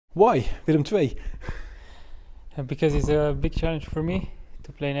Why Willem II? Because it's a big challenge for me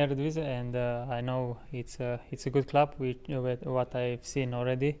to play in Eredivisie, and I know it's a good club with what I've seen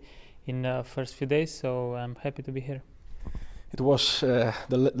already in the first few days. So I'm happy to be here. It was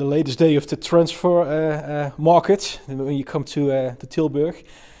the latest day of the transfer market when you come to Tilburg.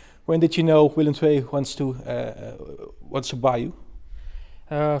 When did you know Willem II wants to buy you?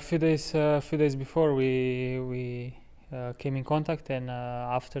 A few days before we came in contact, and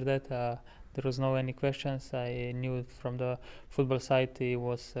after that there was no any questions. I knew from the football side it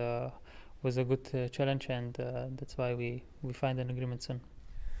was a good challenge, and that's why we find an agreement soon.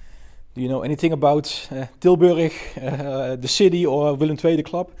 Do you know anything about Tilburg, the city, or Willem II, the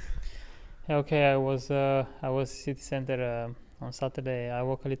club? Yeah, okay, I was city center on Saturday. I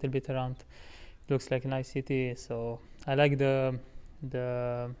walk a little bit around. It looks like a nice city, so I like the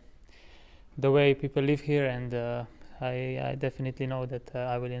way people live here, and I definitely know that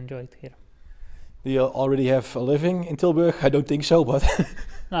I will enjoy it here. Do you already have a living in Tilburg? I don't think so, but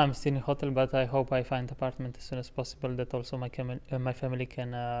No, I'm still in a hotel, but I hope I find apartment as soon as possible. That also my family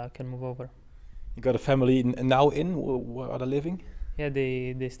can move over. you got a family now in. Where are they living? Yeah,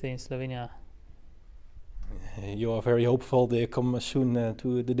 they stay in Slovenia. You are very hopeful they come soon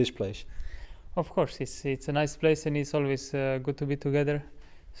to this place. Of course, it's a nice place, and it's always good to be together.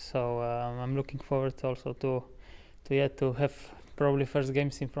 So I'm looking forward also to have probably first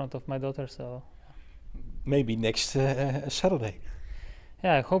games in front of my daughter. So Maybe next Saturday.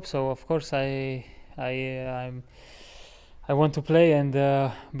 yeah, I hope so. Of course, I want to play, and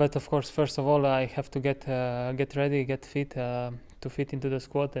but of course, first of all, I have to get ready, get fit to fit into the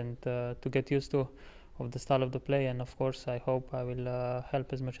squad, and to get used to of the style of the play. And of course, I hope I will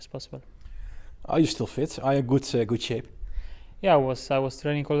help as much as possible. Are you still fit? Are you in good shape? Yeah, I was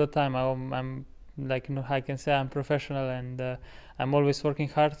training all the time. I'm like, you know, I can say I'm professional, and I'm always working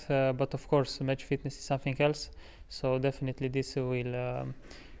hard. But of course, match fitness is something else. So definitely this will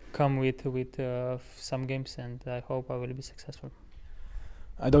come with some games, and I hope I will be successful.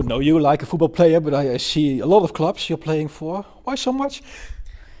 I don't know you like a football player, but I see a lot of clubs you're playing for. Why so much?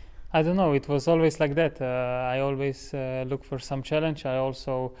 I don't know. It was always like that. I always look for some challenge. I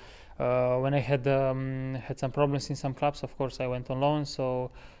also, when I had some problems in some clubs, of course, I went on loan.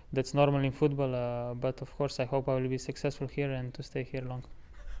 So that's normal in football. But of course, I hope I will be successful here and to stay here long.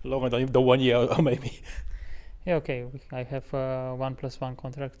 Longer than the 1 year, or maybe. Yeah, okay. I have 1+1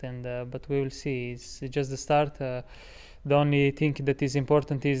 contract, and but we will see. It's just the start. The only thing that is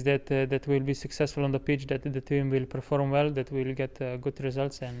important is that that we'll be successful on the pitch, that the team will perform well, that we'll get good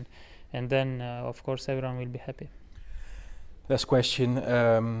results, and then of course everyone will be happy. Last question.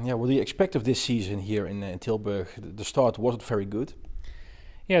 Yeah, what do you expect of this season here in Tilburg? The start wasn't very good.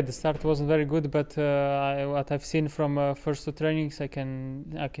 Yeah, the start wasn't very good, but what I've seen from first two trainings, I can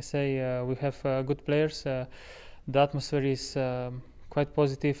say we have good players. The atmosphere is quite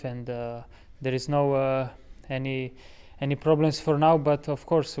positive, and there is no any problems for now. But of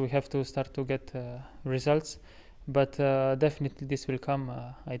course, we have to start to get results. But definitely this will come.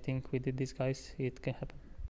 I think with these guys, it can happen.